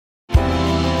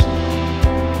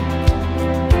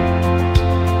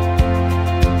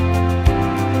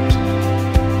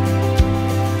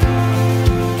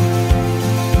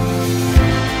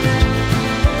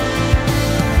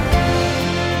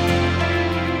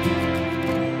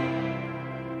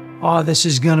Oh, this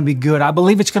is going to be good. I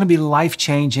believe it's going to be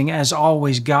life-changing. As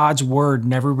always, God's word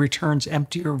never returns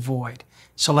empty or void.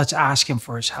 So let's ask him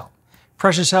for his help.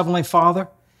 Precious Heavenly Father,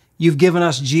 you've given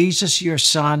us Jesus, your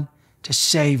Son, to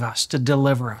save us, to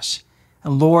deliver us.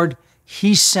 And Lord,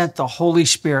 he sent the Holy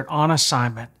Spirit on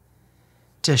assignment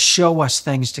to show us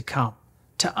things to come,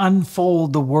 to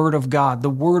unfold the word of God, the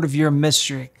word of your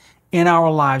mystery in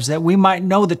our lives, that we might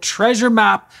know the treasure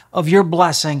map of your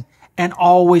blessing and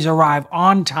always arrive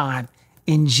on time.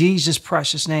 In Jesus'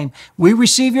 precious name, we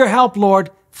receive your help, Lord.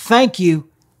 Thank you.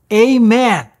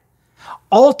 Amen.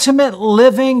 Ultimate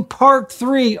Living Part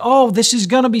 3. Oh, this is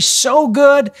going to be so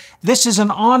good. This is an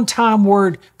on-time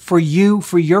word for you,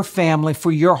 for your family,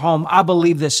 for your home. I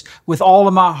believe this with all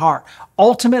of my heart.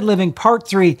 Ultimate Living Part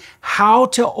 3, how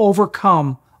to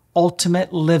overcome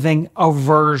ultimate living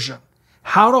aversion.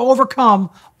 How to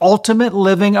overcome ultimate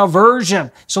living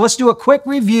aversion. So let's do a quick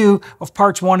review of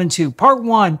parts 1 and 2. Part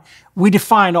 1, we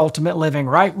define ultimate living,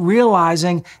 right?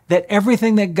 Realizing that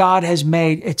everything that God has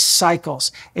made, it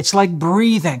cycles. It's like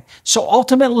breathing. So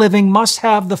ultimate living must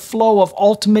have the flow of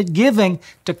ultimate giving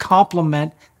to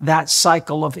complement that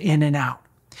cycle of in and out.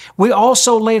 We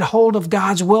also laid hold of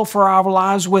God's will for our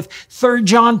lives with 3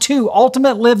 John 2.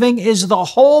 Ultimate living is the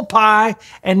whole pie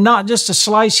and not just a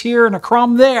slice here and a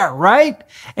crumb there, right?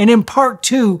 And in part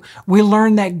 2, we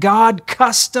learned that God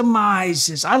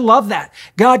customizes. I love that.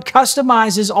 God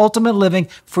customizes ultimate living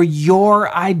for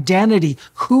your identity,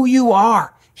 who you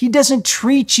are. He doesn't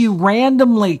treat you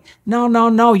randomly.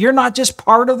 No. You're not just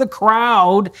part of the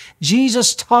crowd.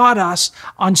 Jesus taught us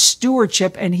on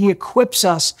stewardship, and he equips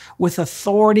us with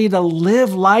authority to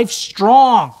live life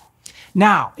strong.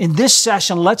 Now, in this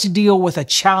session, let's deal with a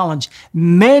challenge.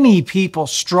 Many people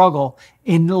struggle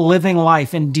in living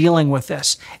life and dealing with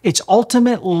this. It's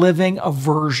ultimate living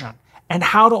aversion and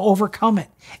how to overcome it.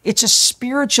 It's a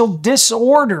spiritual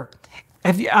disorder.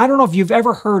 I don't know if you've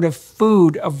ever heard of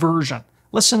food aversion.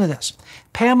 Listen to this.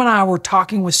 Pam and I were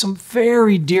talking with some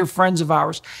very dear friends of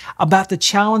ours about the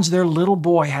challenge their little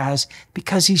boy has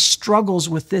because he struggles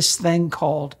with this thing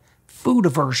called food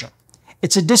aversion.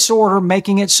 It's a disorder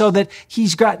making it so that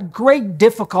he's got great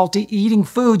difficulty eating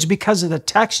foods because of the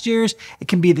textures. It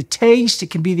can be the taste,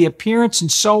 it can be the appearance, and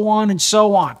so on and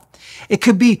so on. It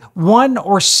could be one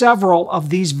or several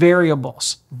of these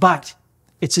variables, but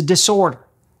it's a disorder.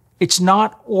 It's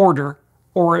not order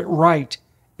or right.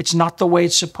 It's not the way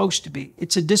it's supposed to be.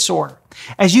 It's a disorder.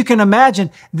 As you can imagine,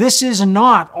 this is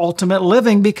not ultimate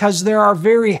living because there are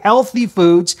very healthy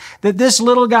foods that this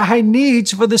little guy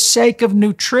needs for the sake of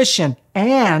nutrition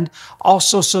and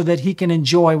also so that he can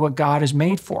enjoy what God has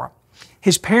made for him.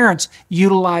 His parents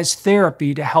utilize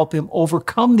therapy to help him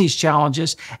overcome these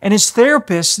challenges, and his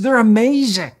therapists, they're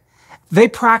amazing. They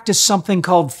practice something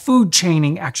called food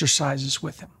chaining exercises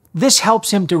with him. This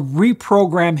helps him to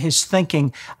reprogram his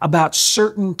thinking about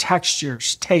certain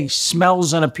textures, tastes,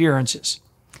 smells, and appearances.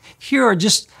 Here are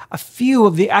just a few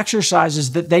of the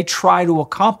exercises that they try to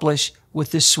accomplish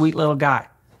with this sweet little guy.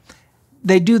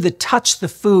 They do the touch the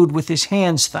food with his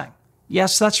hands thing.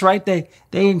 Yes, that's right. They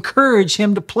encourage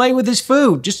him to play with his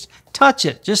food. Just touch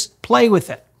it. Just play with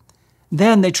it.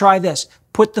 Then they try this.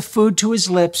 Put the food to his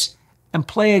lips and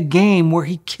play a game where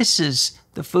he kisses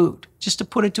the food, just to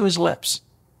put it to his lips.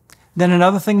 Then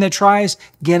another thing they try is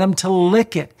get him to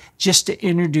lick it just to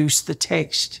introduce the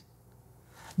taste.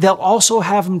 They'll also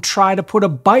have him try to put a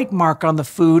bite mark on the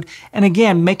food, and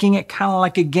again, making it kind of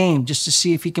like a game just to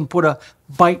see if he can put a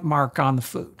bite mark on the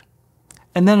food.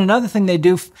 And then another thing they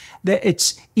do, that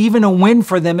it's even a win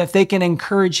for them if they can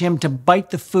encourage him to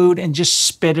bite the food and just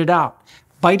spit it out.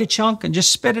 Bite a chunk and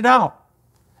just spit it out.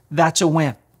 That's a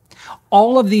win.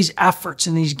 All of these efforts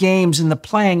and these games and the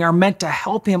playing are meant to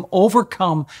help him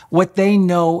overcome what they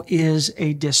know is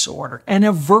a disorder, an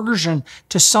aversion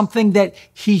to something that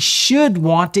he should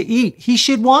want to eat. He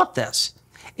should want this.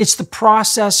 It's the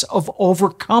process of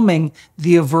overcoming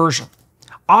the aversion.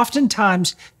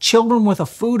 Oftentimes, children with a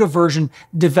food aversion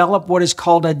develop what is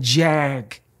called a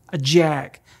jag.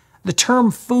 The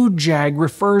term food jag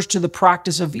refers to the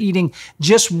practice of eating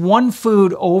just one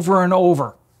food over and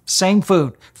over. Same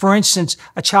food. For instance,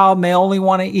 a child may only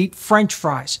want to eat French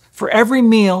fries for every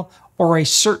meal or a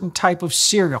certain type of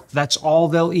cereal. That's all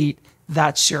they'll eat,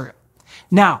 that cereal.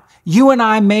 Now, you and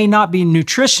I may not be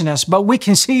nutritionists, but we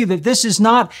can see that this is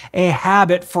not a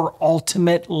habit for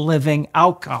ultimate living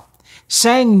outcome.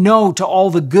 Saying no to all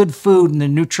the good food and the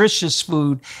nutritious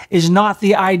food is not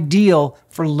the ideal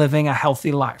for living a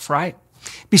healthy life, right?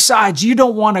 Besides, you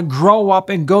don't want to grow up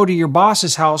and go to your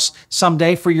boss's house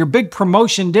someday for your big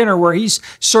promotion dinner where he's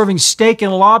serving steak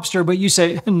and lobster, but you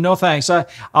say, no thanks,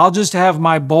 I'll just have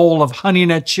my bowl of Honey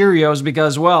Nut Cheerios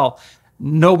because, well,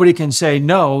 nobody can say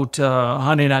no to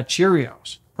Honey Nut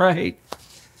Cheerios, right?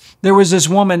 There was this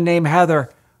woman named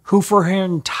Heather who for her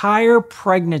entire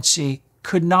pregnancy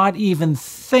could not even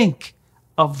think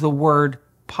of the word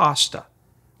pasta,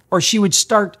 or she would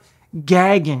start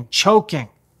gagging, choking.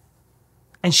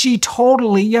 And she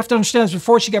totally, you have to understand this,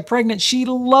 before she got pregnant, she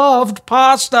loved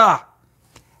pasta.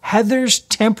 Heather's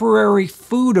temporary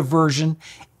food aversion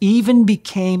even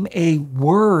became a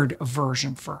word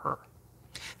aversion for her.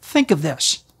 Think of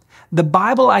this. The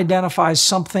Bible identifies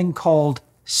something called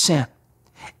sin.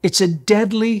 It's a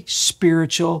deadly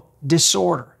spiritual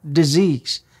disorder,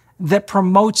 disease, that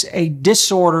promotes a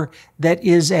disorder that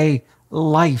is a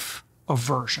life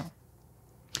aversion.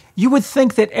 You would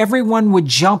think that everyone would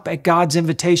jump at God's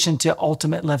invitation to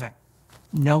ultimate living.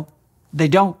 No, they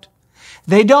don't.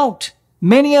 They don't.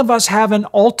 Many of us have an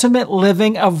ultimate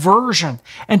living aversion.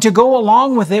 And to go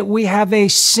along with it, we have a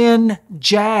sin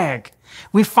jag.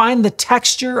 We find the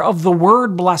texture of the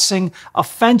word blessing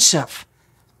offensive.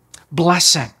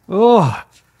 Blessing. Oh,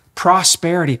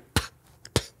 prosperity.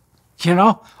 You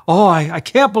know? Oh, I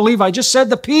can't believe I just said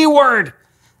the P word.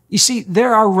 You see,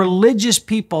 there are religious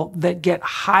people that get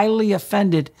highly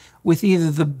offended with either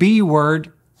the B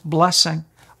word, blessing,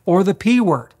 or the P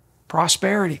word,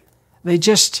 prosperity.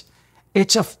 It's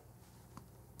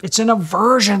an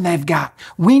aversion they've got.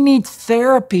 We need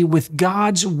therapy with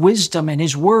God's wisdom and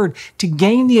His Word to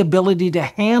gain the ability to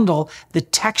handle the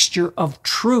texture of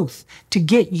truth, to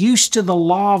get used to the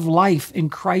law of life in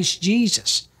Christ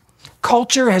Jesus.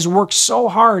 Culture has worked so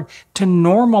hard to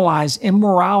normalize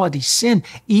immorality, sin,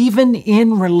 even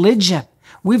in religion.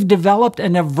 We've developed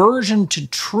an aversion to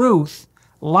truth,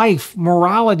 life,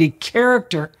 morality,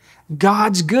 character,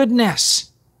 God's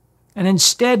goodness. And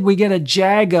instead, we get a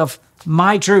jag of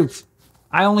my truth.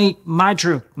 I only eat my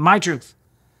truth, my truth.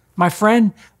 My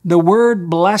friend, the word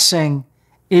blessing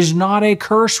is not a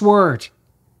curse word.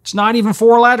 It's not even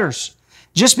 4 letters.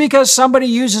 Just because somebody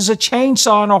uses a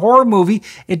chainsaw in a horror movie,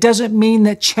 it doesn't mean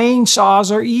that chainsaws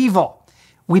are evil.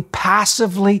 We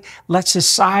passively let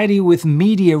society with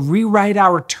media rewrite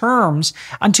our terms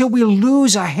until we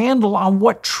lose a handle on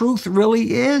what truth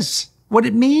really is, what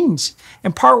it means.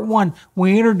 In part 1,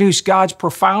 we introduce God's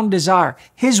profound desire,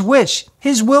 His wish,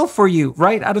 His will for you,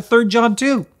 right out of 3 John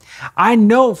 2. I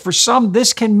know for some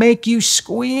this can make you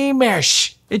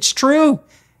squeamish. It's true.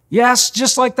 Yes,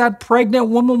 just like that pregnant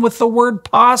woman with the word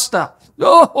pasta.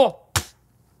 Oh,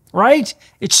 right?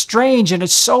 It's strange and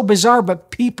it's so bizarre,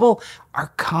 but people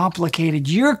are complicated.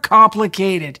 You're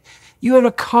complicated. You have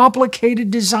a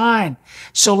complicated design.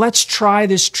 So let's try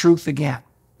this truth again.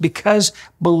 Because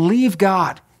believe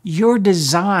God, you're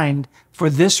designed for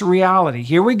this reality.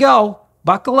 Here we go.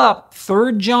 Buckle up.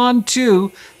 3 John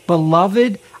 2,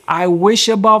 beloved, I wish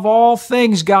above all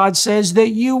things, God says, that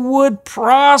you would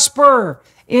prosper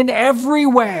in every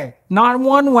way, not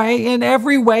one way, in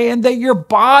every way, and that your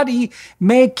body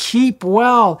may keep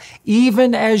well,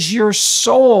 even as your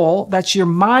soul, that's your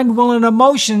mind, will, and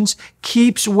emotions,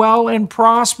 keeps well and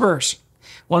prospers.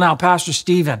 Well, now, Pastor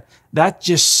Stephen, that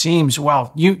just seems,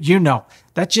 well, you know,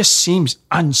 that just seems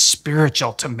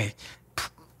unspiritual to me.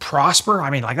 Prosper? I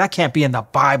mean, like that can't be in the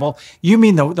Bible. You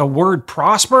mean the word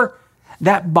prosper?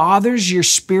 That bothers your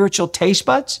spiritual taste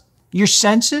buds, your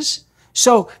senses?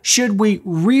 So should we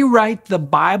rewrite the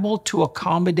Bible to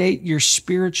accommodate your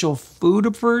spiritual food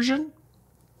aversion?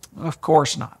 Of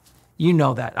course not. You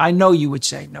know that. I know you would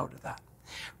say no to that.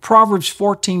 Proverbs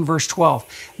 14, verse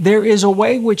 12. There is a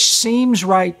way which seems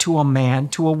right to a man,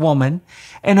 to a woman,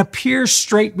 and appears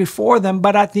straight before them,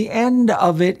 but at the end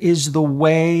of it is the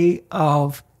way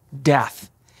of death.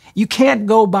 You can't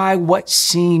go by what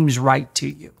seems right to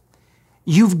you.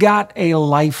 You've got a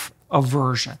life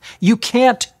aversion. You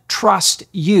can't trust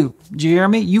you. Do you hear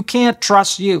me? You can't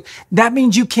trust you. That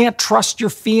means you can't trust your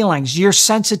feelings, your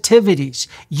sensitivities.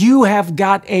 You have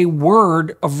got a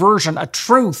word aversion, a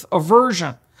truth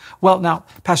aversion. Well, now,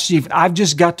 Pastor Stephen, I've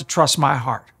just got to trust my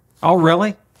heart. Oh,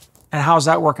 really? And how's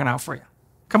that working out for you?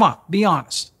 Come on, be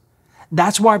honest.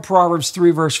 That's why Proverbs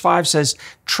 3 verse 5 says,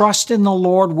 trust in the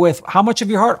Lord with how much of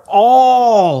your heart?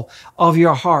 All of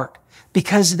your heart.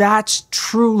 Because that's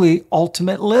truly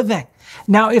ultimate living.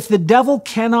 Now, if the devil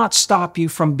cannot stop you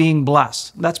from being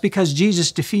blessed, that's because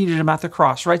Jesus defeated him at the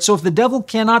cross, right? So if the devil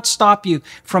cannot stop you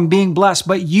from being blessed,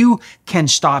 but you can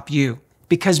stop you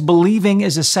because believing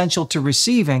is essential to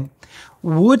receiving,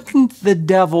 wouldn't the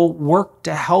devil work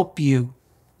to help you,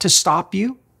 to stop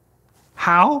you?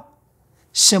 How?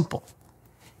 Simple.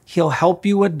 He'll help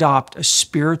you adopt a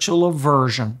spiritual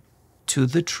aversion to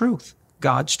the truth,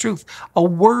 God's truth, a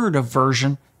word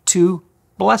aversion to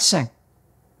blessing.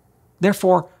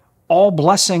 Therefore, all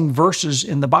blessing verses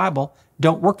in the Bible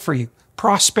don't work for you.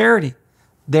 Prosperity.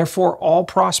 Therefore, all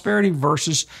prosperity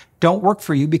verses don't work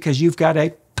for you because you've got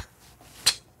a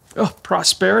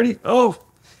prosperity. Oh,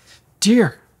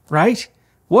 dear, right?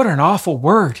 What an awful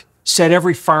word, said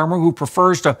every farmer who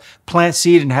prefers to plant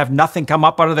seed and have nothing come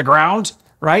up out of the ground,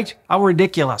 right? How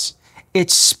ridiculous.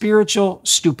 It's spiritual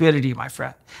stupidity, my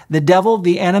friend. The devil,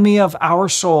 the enemy of our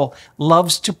soul,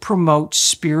 loves to promote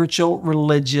spiritual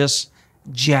religious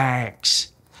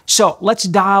jags. So let's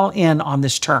dial in on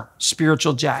this term,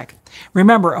 spiritual jag.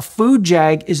 Remember, a food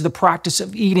jag is the practice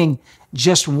of eating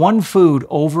just one food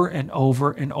over and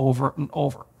over and over and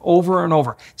over and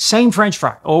over. Same French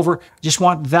fry, over, just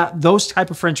want those type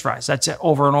of French fries. That's it,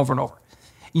 over and over and over.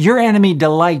 Your enemy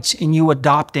delights in you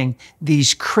adopting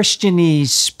these Christianese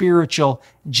spiritual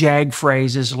jag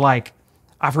phrases like,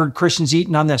 I've heard Christians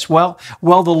eating on this. Well, the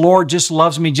Lord just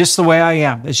loves me just the way I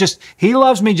am. It's just, He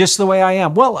loves me just the way I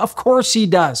am. Well, of course He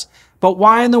does. But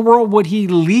why in the world would He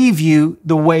leave you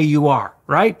the way you are,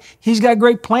 right? He's got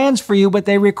great plans for you, but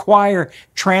they require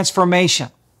transformation.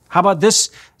 How about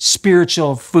this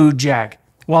spiritual food jag?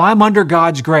 Well, I'm under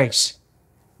God's grace.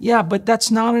 Yeah, but that's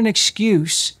not an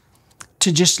excuse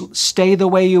to just stay the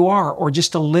way you are, or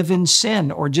just to live in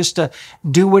sin, or just to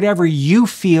do whatever you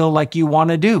feel like you want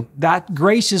to do. That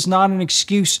grace is not an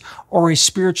excuse or a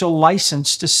spiritual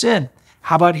license to sin.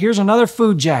 How about here's another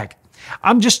food jag.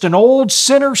 I'm just an old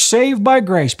sinner saved by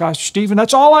grace, Pastor Stephen.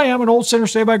 That's all I am, an old sinner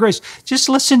saved by grace. Just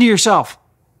listen to yourself.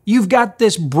 You've got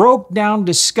this broke down,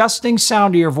 disgusting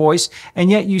sound to your voice,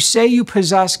 and yet you say you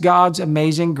possess God's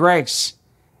amazing grace.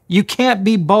 You can't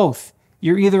be both.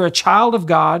 You're either a child of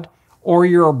God or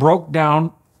you're a broke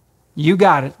down, you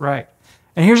got it right.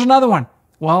 And here's another one.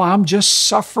 Well, I'm just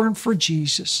suffering for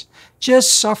Jesus.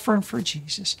 Just suffering for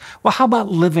Jesus. Well, how about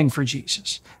living for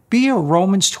Jesus? Be a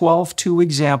Romans 12:2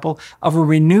 example of a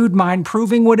renewed mind,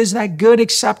 proving what is that good,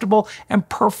 acceptable, and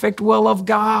perfect will of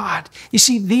God. You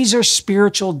see, these are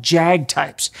spiritual jag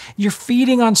types. You're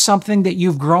feeding on something that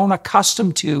you've grown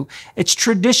accustomed to. It's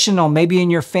traditional, maybe in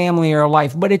your family or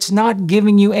life, but it's not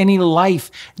giving you any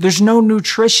life. There's no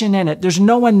nutrition in it. There's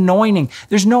no anointing.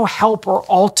 There's no help or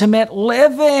ultimate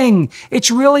living.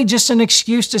 It's really just an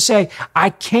excuse to say, I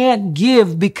can't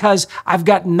give because I've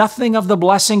got nothing of the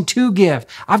blessing to give.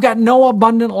 I've got no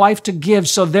abundant life to give,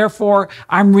 so therefore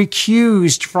I'm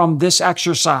recused from this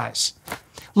exercise.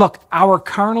 Look, our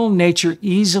carnal nature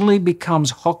easily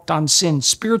becomes hooked on sin,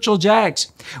 spiritual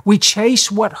jags. We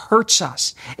chase what hurts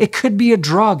us. It could be a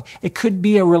drug. It could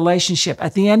be a relationship.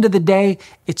 At the end of the day,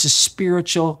 it's a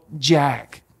spiritual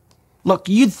jag. Look,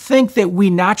 you'd think that we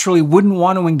naturally wouldn't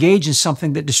want to engage in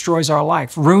something that destroys our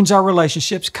life, ruins our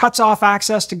relationships, cuts off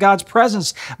access to God's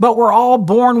presence. But we're all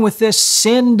born with this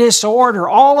sin disorder.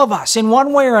 All of us, in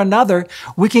one way or another,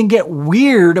 we can get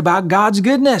weird about God's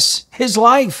goodness, His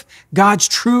life, God's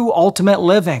true ultimate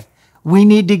living. We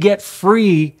need to get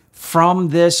free from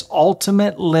this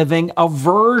ultimate living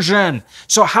aversion.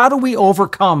 So how do we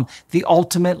overcome the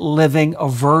ultimate living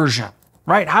aversion,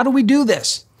 right? How do we do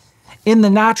this? In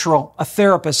the natural, a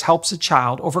therapist helps a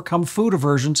child overcome food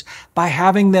aversions by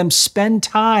having them spend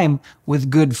time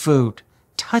with good food.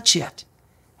 Touch it,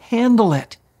 handle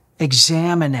it,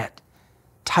 examine it,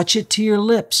 touch it to your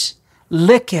lips,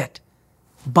 lick it,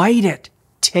 bite it,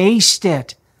 taste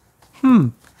it.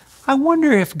 I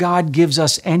wonder if God gives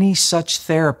us any such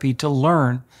therapy to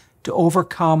learn to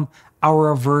overcome our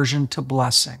aversion to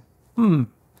blessing.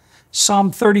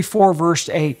 Psalm 34, verse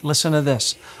 8, listen to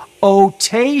this. Oh,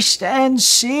 taste and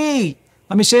see.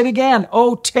 Let me say it again.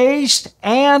 Oh, taste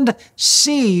and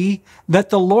see that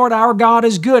the Lord our God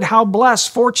is good. How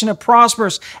blessed, fortunate,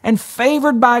 prosperous, and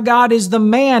favored by God is the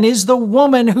man, is the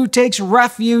woman who takes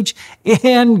refuge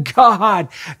in God.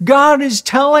 God is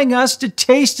telling us to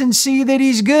taste and see that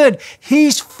He's good.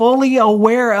 He's fully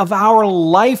aware of our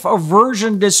life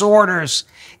aversion disorders.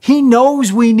 He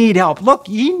knows we need help. Look,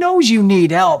 He knows you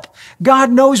need help. God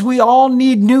knows we all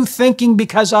need new thinking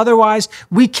because otherwise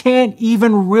we can't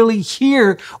even really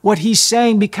hear what He's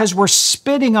saying because we're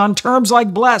spitting on terms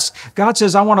like bless. God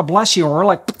says, I want to bless you. And we're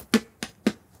like,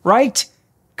 right?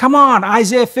 Come on,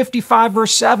 Isaiah 55,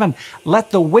 verse 7.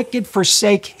 Let the wicked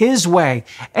forsake his way,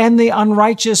 and the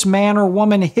unrighteous man or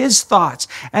woman his thoughts,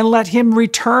 and let him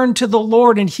return to the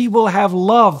Lord, and He will have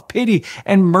love, pity,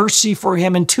 and mercy for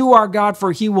him, and to our God,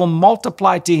 for He will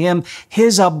multiply to him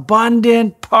His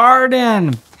abundant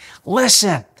pardon.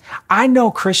 Listen, I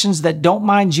know Christians that don't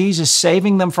mind Jesus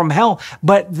saving them from hell,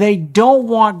 but they don't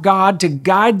want God to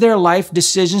guide their life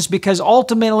decisions because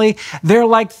ultimately they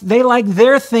like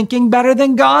their thinking better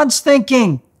than God's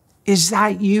thinking. Is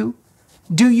that you?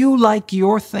 Do you like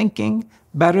your thinking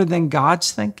better than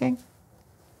God's thinking?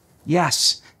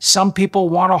 Yes, some people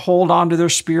want to hold on to their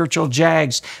spiritual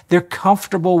jags. They're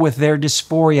comfortable with their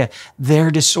dysphoria, their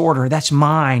disorder. That's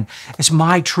mine. It's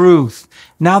my truth.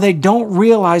 Now they don't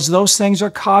realize those things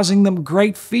are causing them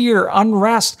great fear,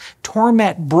 unrest,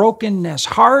 torment, brokenness,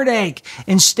 heartache.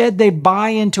 Instead, they buy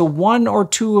into one or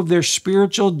two of their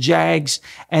spiritual jags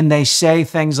and they say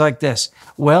things like this: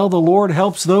 well, the Lord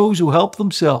helps those who help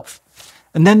themselves.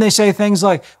 And then they say things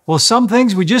like, well, some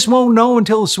things we just won't know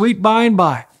until the sweet by and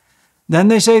by. Then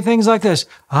they say things like this: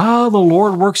 the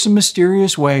Lord works in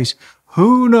mysterious ways.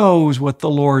 Who knows what the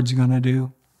Lord's going to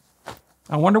do?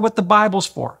 I wonder what the Bible's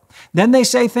for. Then they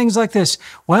say things like this: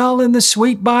 well, in the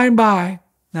sweet by and by.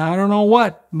 Now, I don't know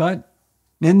what, but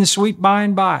in the sweet by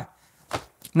and by.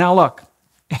 Now, look,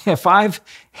 if I've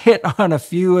hit on a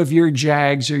few of your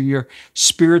jags or your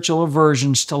spiritual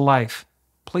aversions to life,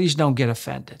 please don't get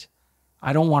offended.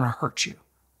 I don't want to hurt you.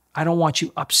 I don't want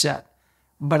you upset.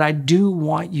 But I do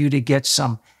want you to get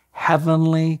some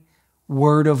heavenly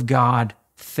Word of God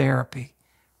therapy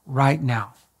right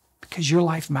now because your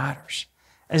life matters.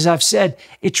 As I've said,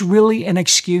 it's really an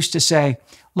excuse to say,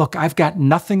 look, I've got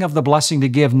nothing of the blessing to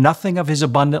give, nothing of His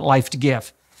abundant life to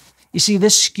give. You see,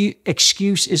 this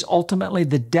excuse is ultimately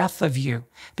the death of you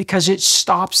because it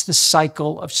stops the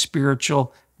cycle of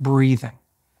spiritual breathing.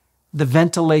 The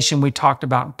ventilation we talked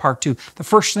about in part 2. The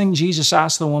first thing Jesus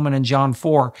asked the woman in John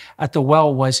 4 at the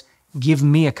well was, give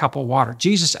me a cup of water.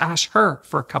 Jesus asked her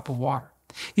for a cup of water.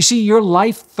 You see, your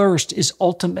life thirst is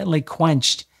ultimately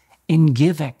quenched in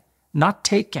giving, not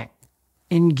taking,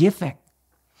 in giving.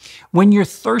 When you're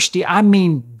thirsty, I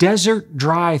mean desert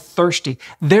dry thirsty.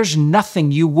 There's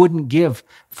nothing you wouldn't give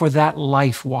for that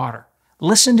life water.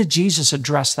 Listen to Jesus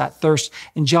address that thirst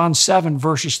in John 7,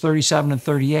 verses 37 and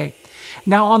 38.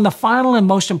 Now, on the final and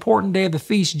most important day of the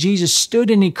feast, Jesus stood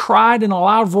and He cried in a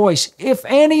loud voice, if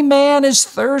any man is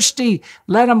thirsty,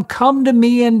 let him come to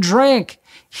me and drink.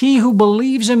 He who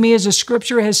believes in me, as the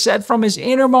scripture has said, from his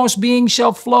innermost being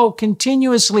shall flow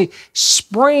continuously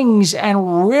springs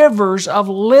and rivers of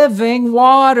living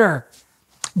water.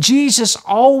 Jesus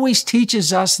always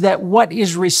teaches us that what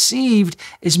is received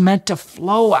is meant to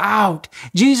flow out.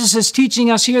 Jesus is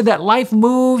teaching us here that life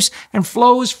moves and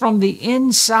flows from the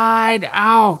inside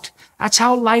out. That's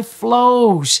how life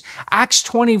flows. Acts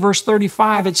 20, verse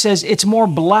 35, it says, it's more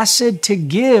blessed to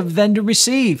give than to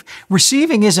receive.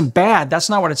 Receiving isn't bad. That's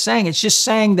not what it's saying. It's just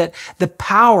saying that the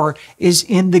power is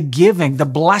in the giving. The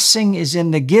blessing is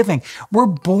in the giving. We're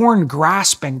born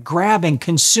grasping, grabbing,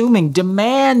 consuming,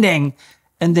 demanding.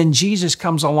 And then Jesus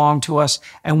comes along to us,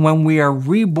 and when we are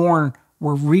reborn,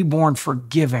 we're reborn for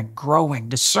giving, growing,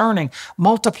 discerning,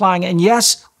 multiplying, and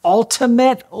yes,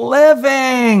 ultimate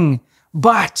living.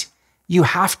 But you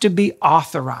have to be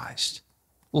authorized,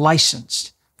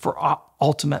 licensed for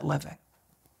ultimate living.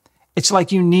 It's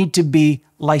like you need to be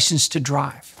licensed to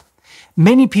drive.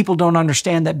 Many people don't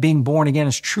understand that being born again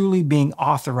is truly being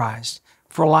authorized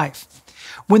for life.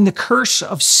 When the curse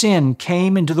of sin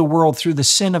came into the world through the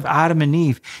sin of Adam and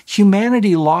Eve,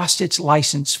 humanity lost its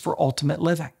license for ultimate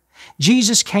living.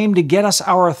 Jesus came to get us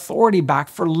our authority back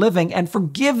for living and for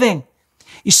giving.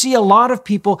 You see, a lot of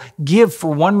people give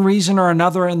for one reason or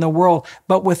another in the world,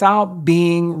 but without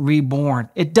being reborn.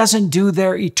 It doesn't do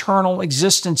their eternal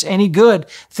existence any good.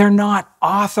 They're not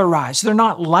authorized. They're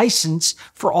not licensed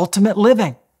for ultimate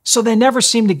living. So they never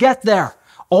seem to get there.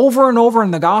 Over and over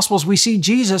in the Gospels, we see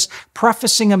Jesus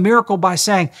prefacing a miracle by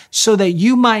saying, so that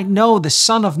you might know the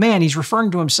Son of Man, He's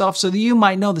referring to Himself, so that you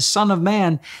might know the Son of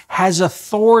Man has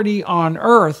authority on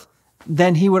earth.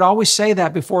 Then He would always say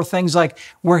that before things like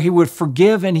where He would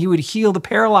forgive and He would heal the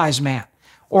paralyzed man,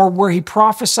 or where He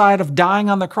prophesied of dying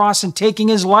on the cross and taking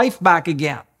His life back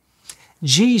again.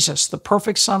 Jesus, the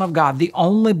perfect Son of God, the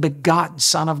only begotten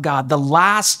Son of God, the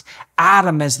last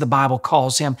Adam, as the Bible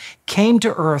calls Him, came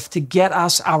to earth to get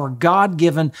us our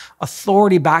God-given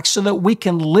authority back so that we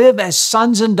can live as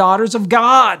sons and daughters of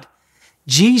God.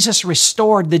 Jesus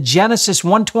restored the Genesis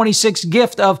 1:26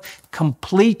 gift of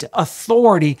complete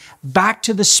authority back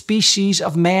to the species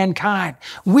of mankind.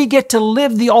 We get to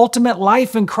live the ultimate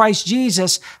life in Christ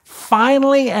Jesus,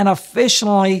 finally and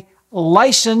officially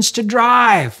licensed to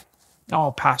drive.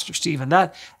 Oh, Pastor Stephen,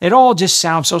 it all just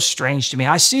sounds so strange to me.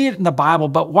 I see it in the Bible,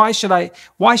 but why should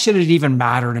it even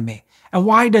matter to me? And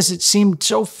why does it seem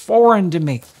so foreign to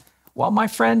me? Well, my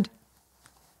friend,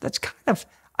 that's kind of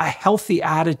a healthy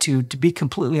attitude, to be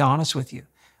completely honest with you.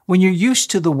 When you're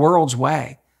used to the world's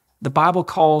way, the Bible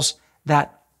calls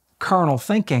that carnal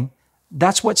thinking.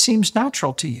 That's what seems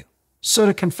natural to you. So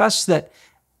to confess that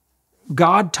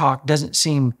God talk doesn't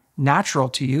seem natural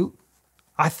to you,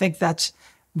 I think that's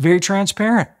very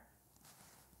transparent.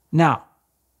 Now,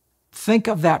 think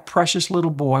of that precious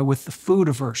little boy with the food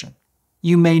aversion.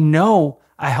 You may know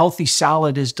a healthy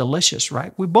salad is delicious,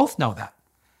 right? We both know that.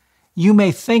 You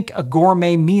may think a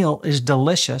gourmet meal is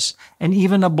delicious and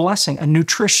even a blessing, a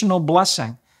nutritional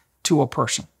blessing to a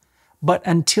person. But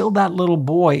until that little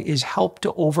boy is helped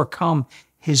to overcome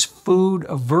his food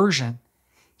aversion,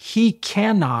 he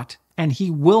cannot and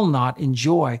he will not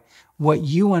enjoy what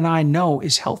you and I know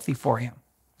is healthy for him.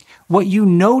 What you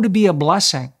know to be a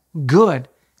blessing, good,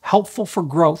 helpful for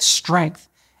growth, strength,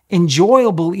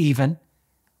 enjoyable even,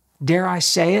 dare I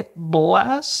say it,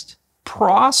 blessed,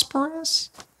 prosperous.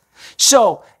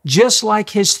 So just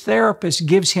like his therapist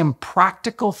gives him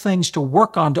practical things to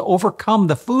work on to overcome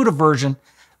the food aversion,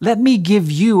 let me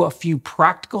give you a few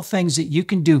practical things that you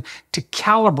can do to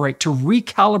calibrate, to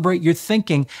recalibrate your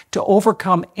thinking, to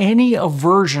overcome any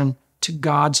aversion to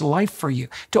God's life for you,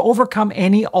 to overcome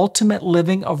any ultimate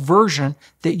living aversion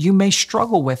that you may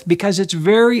struggle with, because it's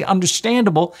very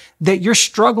understandable that you're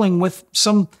struggling with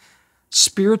some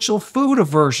spiritual food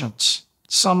aversions,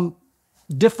 some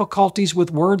difficulties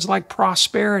with words like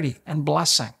prosperity and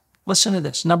blessing. Listen to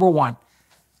this. Number one,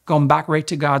 going back right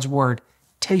to God's word,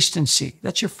 taste and see.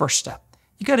 That's your first step.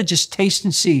 You got to just taste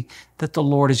and see that the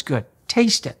Lord is good.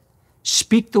 Taste it.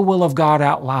 Speak the will of God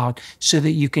out loud so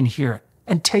that you can hear it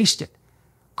and taste it.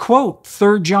 Quote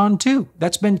 3 John 2.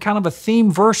 That's been kind of a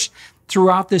theme verse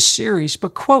throughout this series,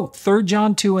 but quote 3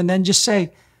 John 2 and then just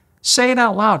say it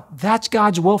out loud. That's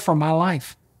God's will for my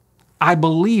life. I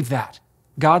believe that.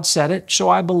 God said it, so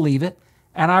I believe it,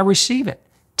 and I receive it.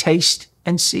 Taste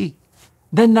and see.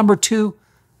 Then number two,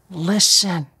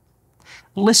 listen.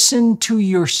 Listen to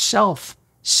yourself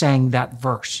saying that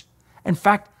verse. In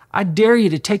fact, I dare you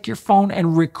to take your phone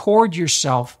and record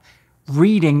yourself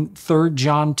reading 3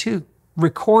 John 2.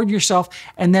 Record yourself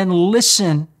and then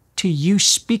listen to you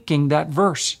speaking that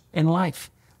verse in life.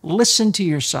 Listen to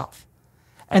yourself.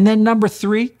 And then number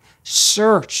three,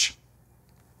 search.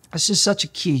 This is such a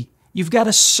key. You've got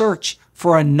to search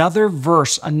for another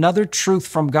verse, another truth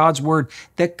from God's word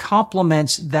that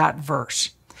complements that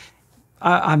verse.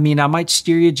 I might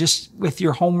steer you just with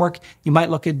your homework. You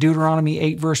might look at Deuteronomy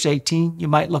 8, verse 18. You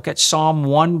might look at Psalm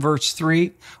 1, verse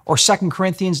 3, or 2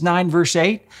 Corinthians 9, verse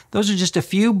 8. Those are just a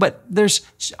few, but there's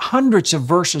hundreds of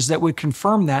verses that would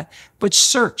confirm that. But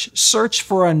search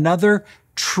for another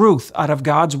truth out of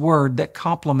God's word that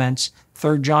complements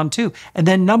 3 John 2. And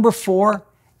then number four,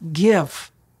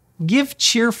 give. Give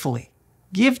cheerfully.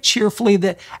 Give cheerfully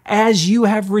that as you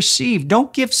have received.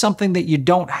 Don't give something that you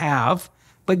don't have,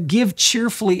 but give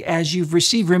cheerfully as you've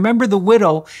received. Remember the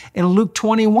widow in Luke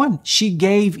 21. She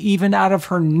gave even out of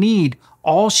her need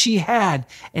all she had,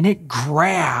 and it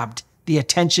grabbed the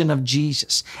attention of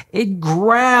Jesus. It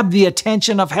grabbed the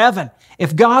attention of heaven.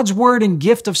 If God's word and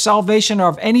gift of salvation are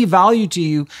of any value to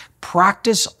you,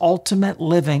 practice ultimate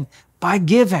living by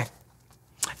giving.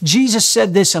 Jesus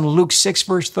said this in Luke 6,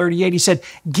 verse 38. He said,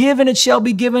 "Give and it shall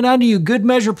be given unto you. Good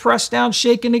measure pressed down,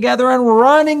 shaken together, and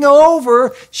running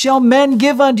over shall men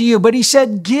give unto you." But he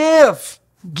said, give.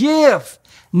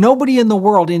 Nobody in the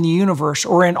world, in the universe,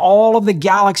 or in all of the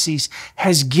galaxies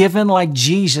has given like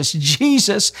Jesus.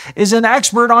 Jesus is an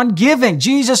expert on giving.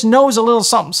 Jesus knows a little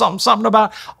something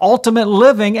about ultimate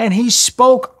living, and he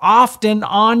spoke often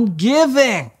on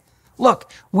giving.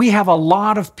 Look, we have a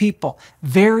lot of people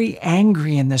very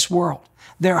angry in this world.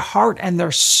 Their heart and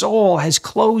their soul has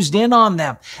closed in on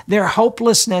them. Their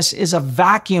hopelessness is a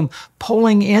vacuum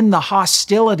pulling in the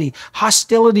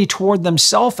hostility toward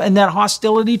themselves and then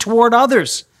hostility toward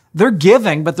others. They're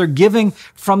giving, but they're giving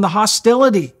from the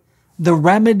hostility. The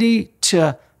remedy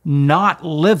to not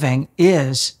living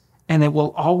is, and it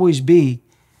will always be,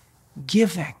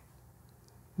 giving.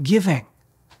 Giving.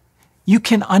 You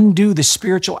can undo the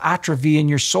spiritual atrophy in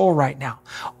your soul right now.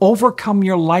 Overcome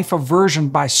your life aversion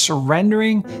by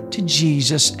surrendering to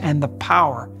Jesus and the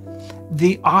power,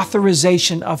 the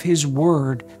authorization of his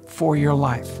word for your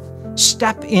life.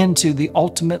 Step into the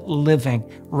ultimate living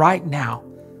right now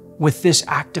with this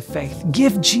act of faith.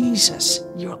 Give Jesus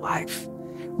your life.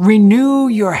 Renew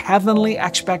your heavenly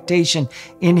expectation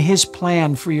in his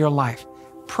plan for your life.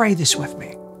 Pray this with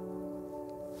me.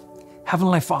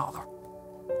 Heavenly Father,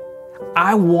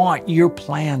 I want your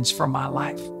plans for my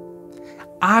life.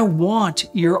 I want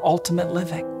your ultimate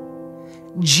living.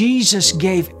 Jesus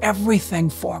gave everything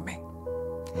for me.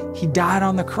 He died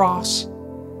on the cross.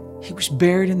 He was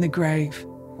buried in the grave.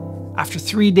 After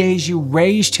 3 days, you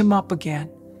raised him up again.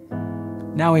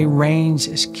 Now he reigns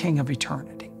as King of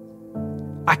eternity.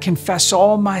 I confess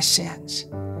all my sins.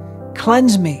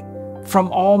 Cleanse me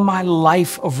from all my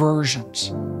life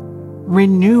aversions.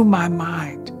 Renew my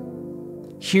mind.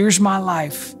 Here's my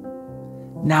life.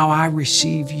 Now I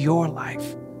receive your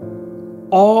life.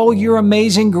 All your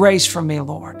amazing grace from me,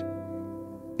 Lord.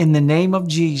 In the name of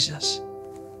Jesus,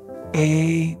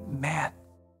 amen.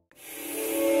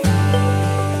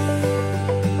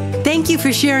 Thank you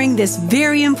for sharing this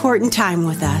very important time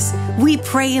with us. We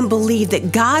pray and believe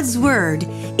that God's Word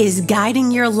is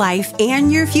guiding your life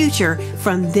and your future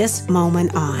from this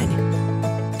moment on.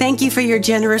 Thank you for your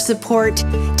generous support.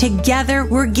 Together,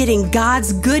 we're getting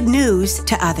God's good news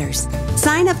to others.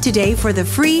 Sign up today for the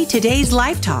free Today's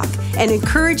Life Talk, an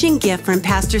encouraging gift from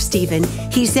Pastor Stephen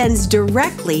he sends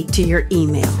directly to your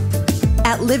email.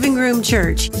 At Living Room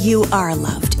Church, you are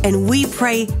loved, and we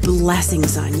pray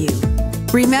blessings on you.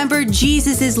 Remember,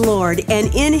 Jesus is Lord,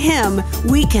 and in Him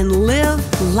we can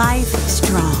live life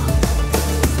strong.